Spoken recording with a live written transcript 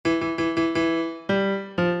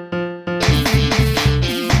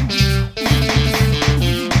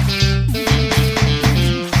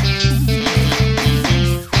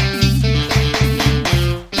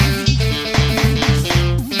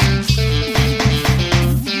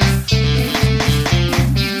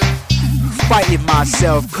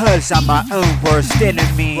myself, cause I'm my own worst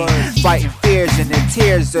enemy. Fighting fears and the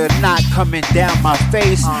tears are not coming down my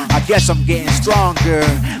face. I guess I'm getting stronger,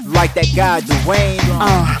 like that guy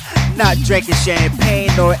DaDivine. Not drinking champagne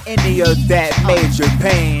or any of that major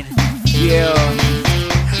pain. Yeah.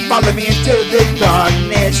 Follow me into the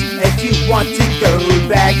darkness. If you want to go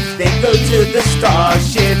back, then go to the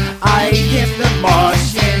starship. I am the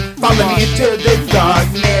Martian. Follow me into the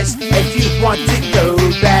darkness. If you want to go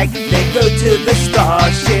back, then go to the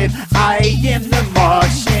starship. I am the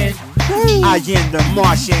Martian. I am the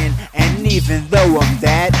Martian. And even though I'm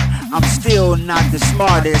that, I'm still not the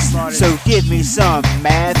smartest. So give me some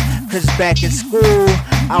math, cause back in school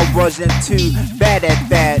I wasn't too bad at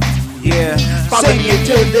that. Yeah, follow me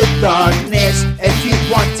into the darkness. If you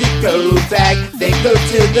want to go back, then go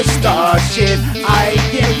to the starship. I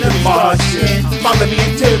am the Martian. Follow me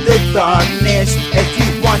into the darkness. If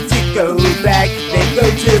you want to go back, then go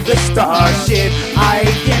to the starship. I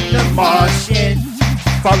am the Martian.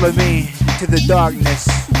 Follow me to the darkness.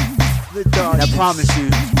 And I promise you,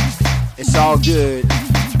 it's all good.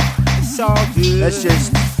 It's all good. Let's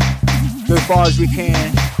just go as far as we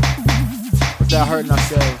can without hurting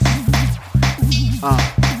ourselves.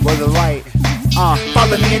 For the light.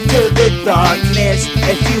 Follow me into the darkness.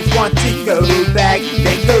 If you want to go back,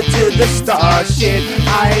 then go to the starship.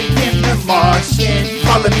 I am the Martian.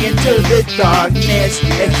 Follow me into the darkness.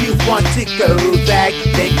 If you want to go back,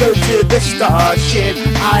 then go to the starship.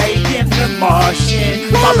 I am the Martian.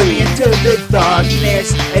 Follow me into the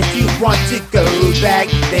darkness. If you want to go back,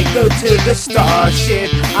 then go to the starship.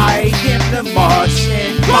 I am the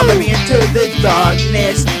Martian. Follow me into the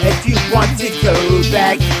darkness. If you want to go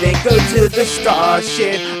back, then go to the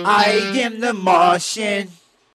starship. I am the Martian.